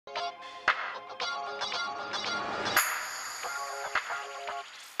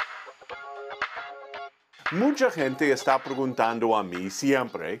mucha gente está preguntando a mí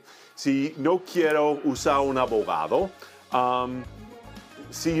siempre si no quiero usar un abogado,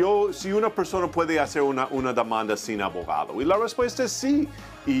 si una persona puede hacer una demanda sin abogado. Y la respuesta es sí.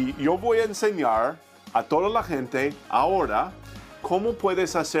 Y yo voy a enseñar a toda la gente ahora cómo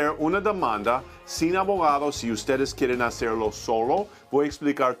puedes hacer una demanda sin abogado si ustedes quieren hacerlo solo. Voy a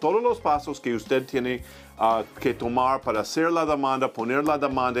explicar todos los pasos que usted tiene que tomar para hacer la demanda, poner la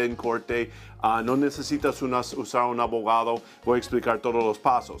demanda en corte. No necesitas usar un abogado. Voy a explicar todos los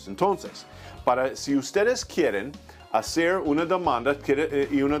pasos. Entonces, si ustedes quieren hacer una demanda,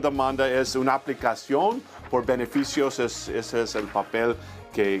 y una demanda es una aplicación por beneficios, ese es el papel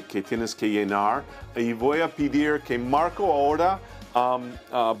que tienes que llenar. Y voy a pedir que Marco ahora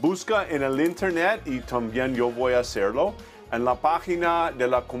busca en el internet, y también yo voy a hacerlo, en la página de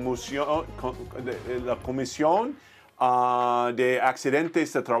la Comisión de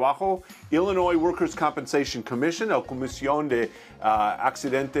Accidentes de Trabajo, Illinois Workers' Compensation Commission, la Comisión de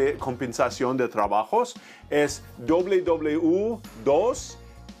Accidente Compensación de Trabajos, es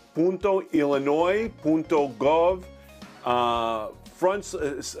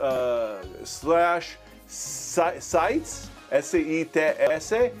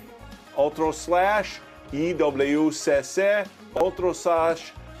SITS, otro slash IWCC, otro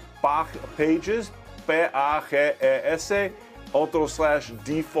slash pages, PAGES, otro slash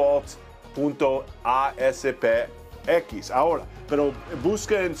default.aspx. Ahora, pero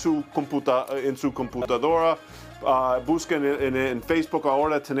busca en su computadora, busquen en Facebook.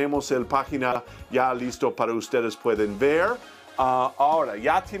 Ahora tenemos la página ya listo para ustedes pueden ver. Ahora,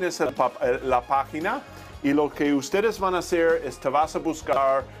 ya tienes la página, y lo que ustedes van a hacer es te vas a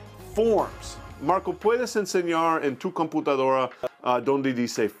buscar forms. Marco, ¿puedes enseñar en tu computadora donde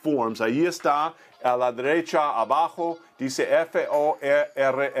dice forms? Ahí está, a la derecha abajo, dice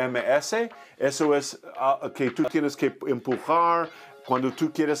FORMS. Eso es que tú tienes que empujar cuando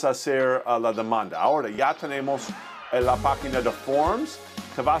tú quieres hacer la demanda. Ahora ya tenemos la página de forms.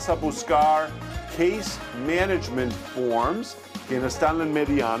 Te vas a buscar Case Management Forms, que está en el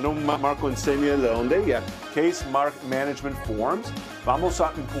mediano. Marco enseña de dónde. Yeah. Case Management Forms. Vamos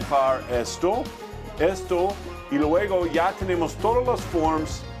a empujar esto, y luego ya tenemos todas las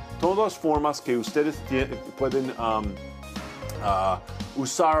formas que ustedes pueden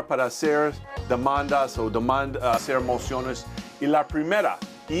usar para hacer demandas o hacer mociones. Y la primera,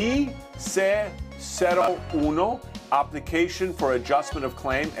 IC01, Application for Adjustment of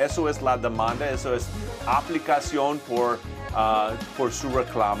Claim. Eso es la demanda, eso es aplicación por su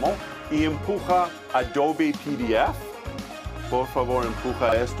reclamo. Y empuja Adobe PDF. Por favor,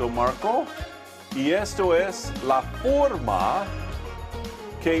 empuja esto, Marco. Y esto es la forma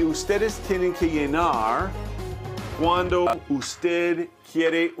que ustedes tienen que llenar cuando usted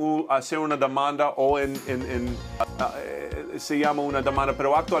quiere hacer una demanda, o se llama una demanda,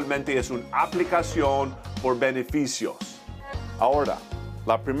 pero actualmente es una aplicación por beneficios. Ahora,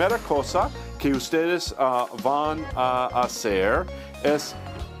 la primera cosa que ustedes van a hacer es,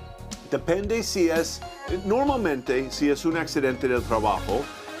 depende normalmente si es un accidente de trabajo,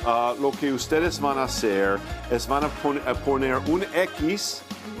 lo que ustedes van a hacer es van a poner un X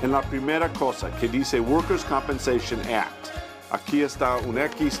en la primera cosa que dice Workers' Compensation Act. Aquí está un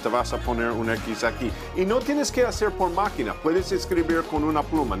X, te vas a poner un X aquí. Y no tienes que hacer por máquina, puedes escribir con una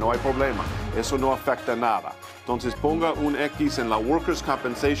pluma, no hay problema. Eso no afecta nada. Entonces ponga un X en la Workers'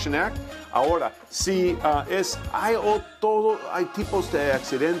 Compensation Act. Ahora, si hay tipos de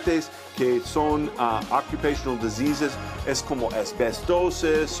accidentes que son occupational diseases, es como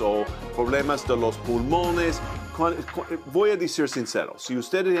asbestosis o problemas de los pulmones. Voy a decir sincero, si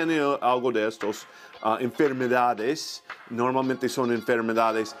usted tiene algo de estos enfermedades, normalmente son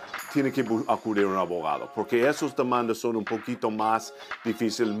enfermedades, tiene que acudir a un abogado, porque esos demandas son un poquito más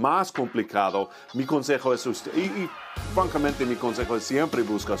difíciles, más complicado. Mi consejo es y francamente mi consejo es siempre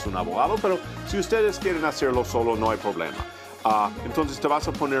buscas un abogado, pero si ustedes quieren hacerlo solo, no hay problema. Entonces te vas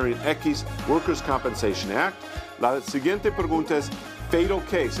a poner en X, Workers' Compensation Act. La siguiente pregunta es fatal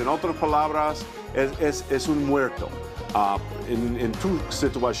case. En otras palabras, es un muerto. En tu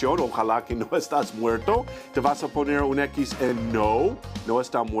situación, ojalá que no estás muerto, te vas a poner un X en no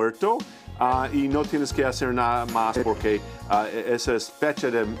está muerto, y no tienes que hacer nada más porque esa es fecha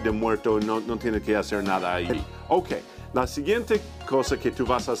de muerto, no tienes que hacer nada ahí. Ok, la siguiente cosa que tú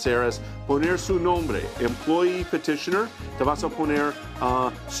vas a hacer es poner su nombre, Employee Petitioner. Te vas a poner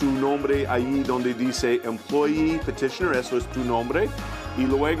su nombre ahí donde dice Employee Petitioner, eso es tu nombre. Y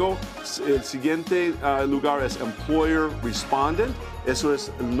luego el siguiente lugar es Employer Respondent. Eso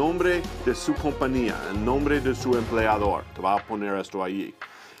es el nombre de su compañía, el nombre de su empleador. Te va a poner esto allí.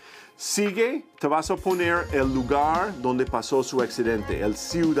 Sigue, te vas a poner el lugar donde pasó su accidente, el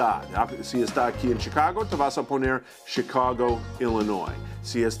ciudad. Si está aquí en Chicago, te vas a poner Chicago, Illinois.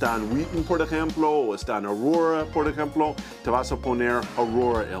 Si está en Wheaton, por ejemplo, o está en Aurora, por ejemplo, te vas a poner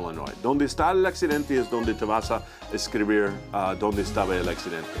Aurora, Illinois. Donde está el accidente es donde te vas a escribir dónde estaba el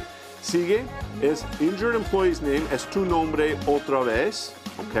accidente. Sigue, es Injured Employee's Name, es tu nombre otra vez,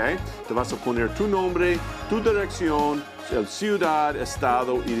 ¿ok? Te vas a poner tu nombre, tu dirección, el ciudad,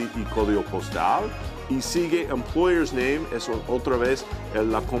 estado y código postal. Y sigue Employer's Name, es otra vez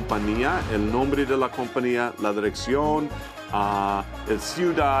la compañía, el nombre de la compañía, la dirección, el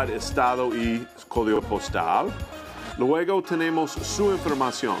ciudad, estado y código postal. Luego tenemos su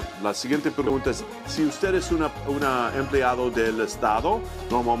información. La siguiente pregunta es, si usted es un empleado del Estado,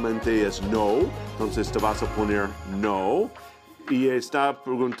 normalmente es no, entonces te vas a poner no. Y está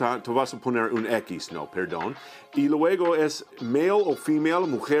preguntando, te vas a poner un X, no, perdón. Y luego es male o female,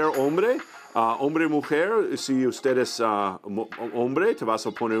 mujer, hombre. Hombre, mujer, si usted es hombre, te vas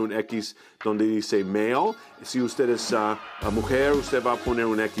a poner un X donde dice male. Si usted es mujer, usted va a poner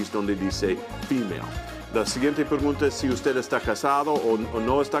un X donde dice female. La siguiente pregunta es si usted está casado o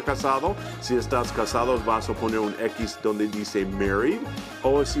no está casado. Si estás casado, vas a poner un X donde dice married.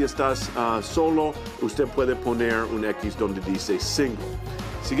 O si estás solo, usted puede poner un X donde dice single.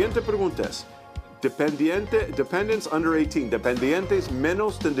 Siguiente pregunta es, dependents under 18, dependientes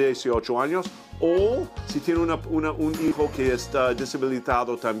menos de 18 años, o si tiene un hijo que está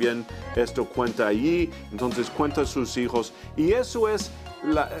deshabilitado, también esto cuenta allí, entonces cuenta sus hijos. Y eso es,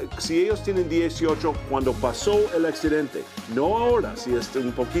 si ellos tienen 18 cuando pasó el accidente, no ahora, si es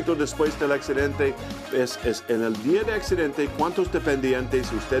un poquito después del accidente, es en el día de accidente, ¿cuántos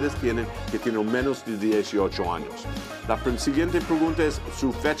dependientes ustedes tienen que tienen menos de 18 años? La siguiente pregunta es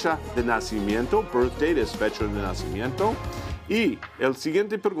su fecha de nacimiento, birth date es fecha de nacimiento. Y la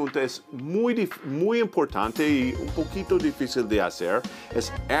siguiente pregunta es muy importante y un poquito difícil de hacer,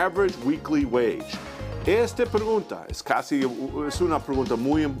 es average weekly wage. Esta pregunta es una pregunta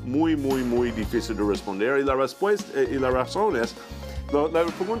muy difícil de responder y la respuesta y la razón es, la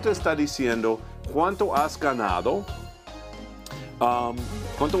pregunta está diciendo cuánto has ganado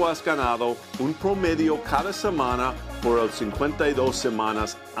un promedio cada semana por las 52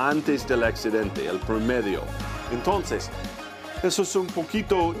 semanas antes del accidente, el promedio. Entonces, eso es un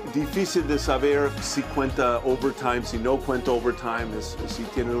poquito difícil de saber si cuenta overtime, si no cuenta overtime. Si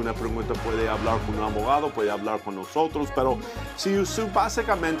tiene una pregunta puede hablar con un abogado, puede hablar con nosotros, pero si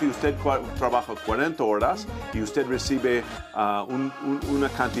básicamente usted trabaja 40 horas y usted recibe una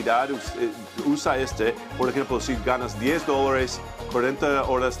cantidad, usa por ejemplo, si ganas $10, 40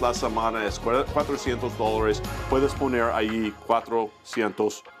 horas la semana es $400, puedes poner ahí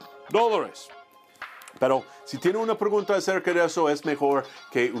 $400. Pero si tiene una pregunta acerca de eso, es mejor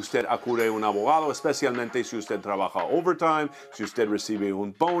que usted acude a un abogado, especialmente si usted trabaja overtime, si usted recibe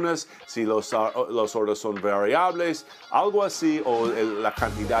un bonus, si las horas son variables, algo así, o la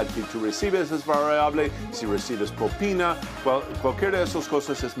cantidad que tú recibes es variable, si recibes propina, cualquiera de esas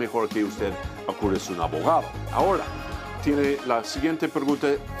cosas es mejor que usted acude a un abogado. Ahora, tiene la siguiente pregunta,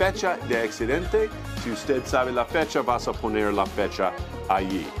 fecha de accidente. Si usted sabe la fecha, vas a poner la fecha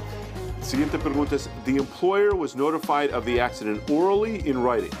allí. Siguiente pregunta es, the employer was notified of the accident orally in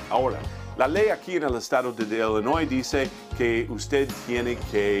writing. Ahora, la ley aquí en el estado de Illinois dice que usted tiene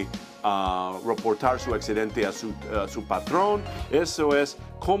que reportar su accidente a su patrón. Eso es,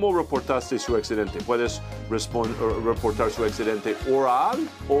 ¿cómo reportaste su accidente? Puedes reportar su accidente oral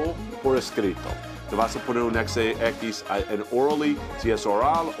o por escrito. Te vas a poner un X en orally, si es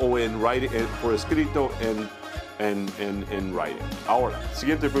oral, o en writing, por escrito en writing. Ahora,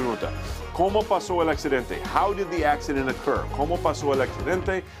 siguiente pregunta. ¿Cómo pasó el accidente? How did the accident occur? ¿Cómo pasó el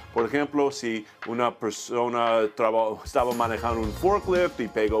accidente? Por ejemplo, si una persona estaba manejando un forklift y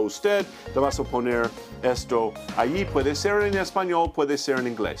pegó a usted, te vas a poner esto allí. Puede ser en español, puede ser en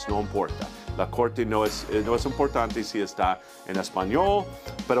inglés, no importa. La corte no es importante si está en español,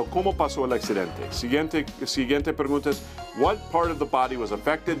 pero ¿cómo pasó el accidente? Siguiente pregunta es, what part of the body was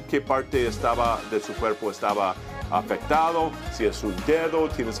affected? ¿Qué parte de su cuerpo estaba afectado? Si es un dedo,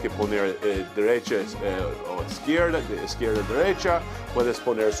 tienes que poner derecha o izquierda, derecha. Puedes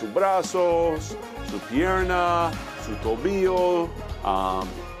poner su brazo, su pierna, su tobillo,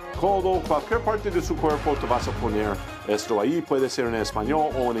 codo, cualquier parte de su cuerpo te vas a poner esto ahí. Puede ser en español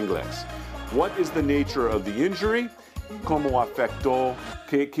o en inglés. What is the nature of the injury? ¿Cómo afectó?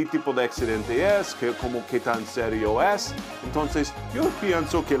 ¿Qué tipo de accidente es? ¿Qué tan serio es? Entonces, yo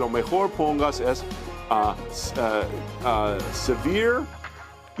pienso que lo mejor pongas es severe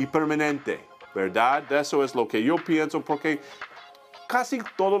y permanente, ¿verdad? Eso es lo que yo pienso, porque casi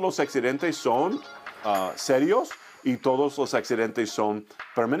todos los accidentes son serios y todos los accidentes son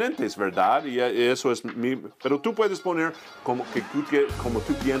permanentes, ¿verdad? Y eso es pero tú puedes poner como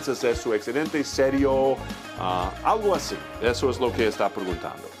tú piensas es su accidente serio, algo así. Eso es lo que está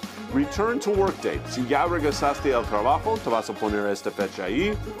preguntando. Return to work date. Si ya regresaste al trabajo, te vas a poner esta fecha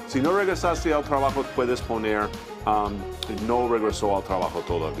ahí. Si no regresaste al trabajo, puedes poner no regresó al trabajo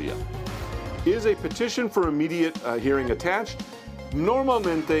todavía. Is a petition for immediate hearing attached?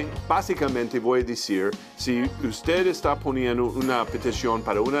 Normalmente, básicamente voy a decir, si usted está poniendo una petición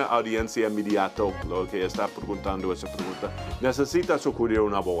para una audiencia inmediata, lo que está preguntando esa pregunta, necesitas ocurrir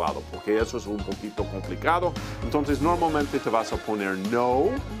un abogado, porque eso es un poquito complicado. Entonces, normalmente te vas a poner no,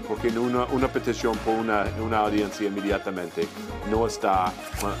 porque una petición por una audiencia inmediatamente no estás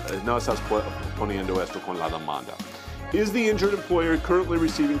poniendo esto con la demanda. Is the injured employer currently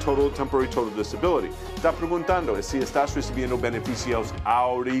receiving temporary total disability? Está preguntando si estás recibiendo beneficios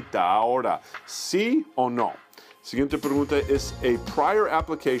ahora. ¿Sí o no? Siguiente pregunta is a prior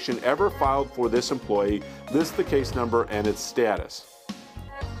application ever filed for this employee? List the case number and its status.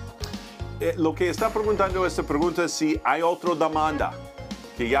 Lo que está preguntando esta pregunta es si hay otra demanda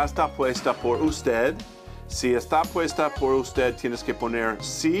que ya está puesta por usted. Si está puesta por usted, tienes que poner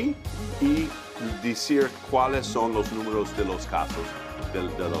sí y decir cuáles son los números de los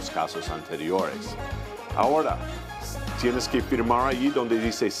casos anteriores. Ahora, tienes que firmar allí donde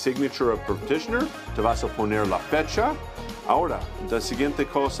dice Signature of Petitioner, te vas a poner la fecha. Ahora, la siguiente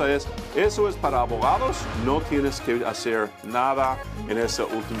cosa es, eso es para abogados, no tienes que hacer nada en esa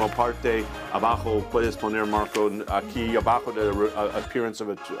última parte. Abajo puedes poner marco aquí abajo de Appearance of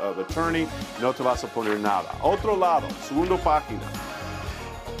Attorney, no te vas a poner nada. Otro lado, segunda página.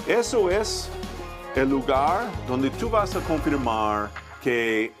 Eso es el lugar donde tú vas a confirmar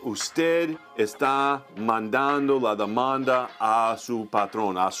que usted está mandando la demanda a su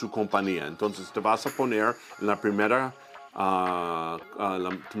patrón, a su compañía. Entonces te vas a poner en la primer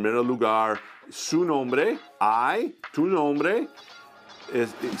lugar su nombre, tu nombre.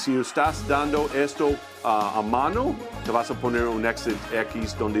 Si estás dando esto a mano, te vas a poner un X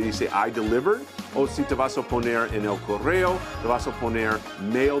donde dice I delivered, o si te vas a poner en el correo, te vas a poner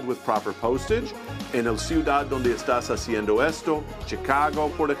mailed with proper postage. En la ciudad donde estás haciendo esto,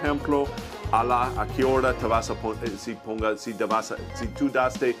 Chicago, por ejemplo, a qué hora te vas a poner, si tú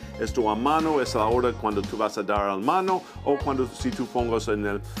daste esto a mano, es la hora cuando tú vas a dar a mano, o si tú pongas en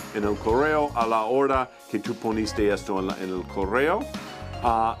el correo, a la hora que tú poniste esto en el correo.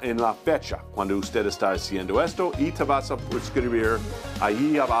 En la fecha cuando usted está haciendo esto, y te vas a escribir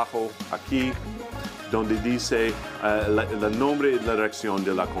ahí abajo, aquí, donde dice el nombre y la dirección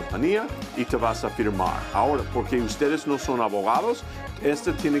de la compañía, y te vas a firmar. Ahora, porque ustedes no son abogados,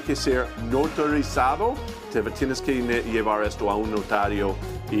 este tiene que ser notarizado. Tienes que llevar esto a un notario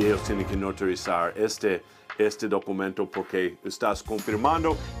y ellos tienen que notarizar este documento, porque estás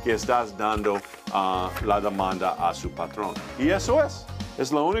confirmando que estás dando la demanda a su patrón. Y eso es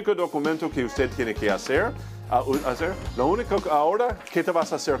el único documento que usted tiene que hacer. Lo único ahora, ¿qué te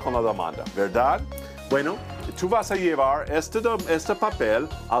vas a hacer con la demanda? ¿Verdad? Bueno, tú vas a llevar este papel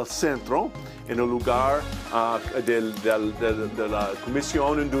al centro, en el lugar de la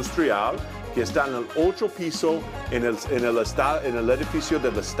Comisión Industrial, que está en el 8 piso, en el edificio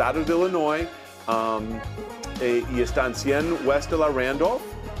del estado de Illinois, y está en 100 West de la Randolph,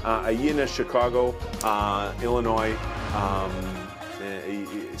 allí en el Chicago, Illinois,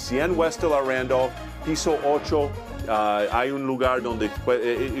 100 West de la Randolph, piso 8. Hay un lugar donde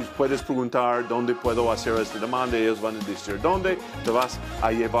puedes preguntar dónde puedo hacer esta demanda, ellos van a decir dónde. Te vas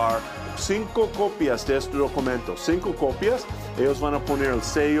a llevar 5 copias de este documento, 5 copias. Ellos van a poner el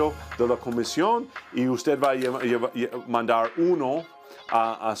sello de la comisión y usted va a mandar uno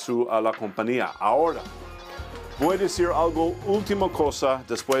a la compañía. Ahora, voy a decir última cosa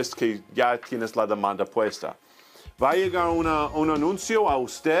después que ya tienes la demanda puesta. Va a llegar un anuncio a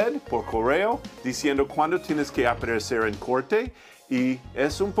usted por correo diciendo cuándo tienes que aparecer en corte, y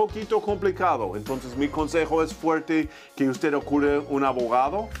es un poquito complicado. Entonces mi consejo es fuerte que usted ocurre un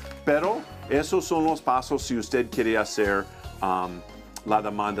abogado, pero esos son los pasos si usted quiere hacer la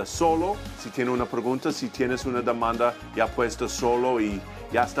demanda solo. Si tiene una pregunta, si tienes una demanda ya puesta solo y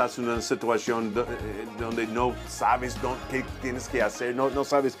ya estás en una situación donde no sabes qué tienes que hacer, no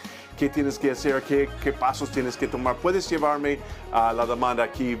sabes qué tienes que hacer, qué pasos tienes que tomar. Puedes llevarme a la demanda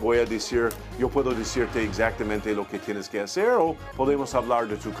aquí, yo puedo decirte exactamente lo que tienes que hacer o podemos hablar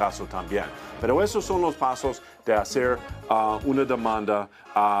de tu caso también. Pero esos son los pasos de hacer una demanda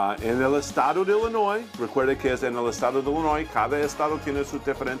en el estado de Illinois. Recuerde que es en el estado de Illinois. Cada estado tiene sus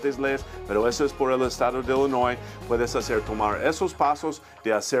diferentes leyes, pero eso es por el estado de Illinois. Puedes tomar esos pasos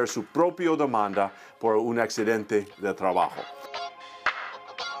de hacer su propia demanda por un accidente de trabajo.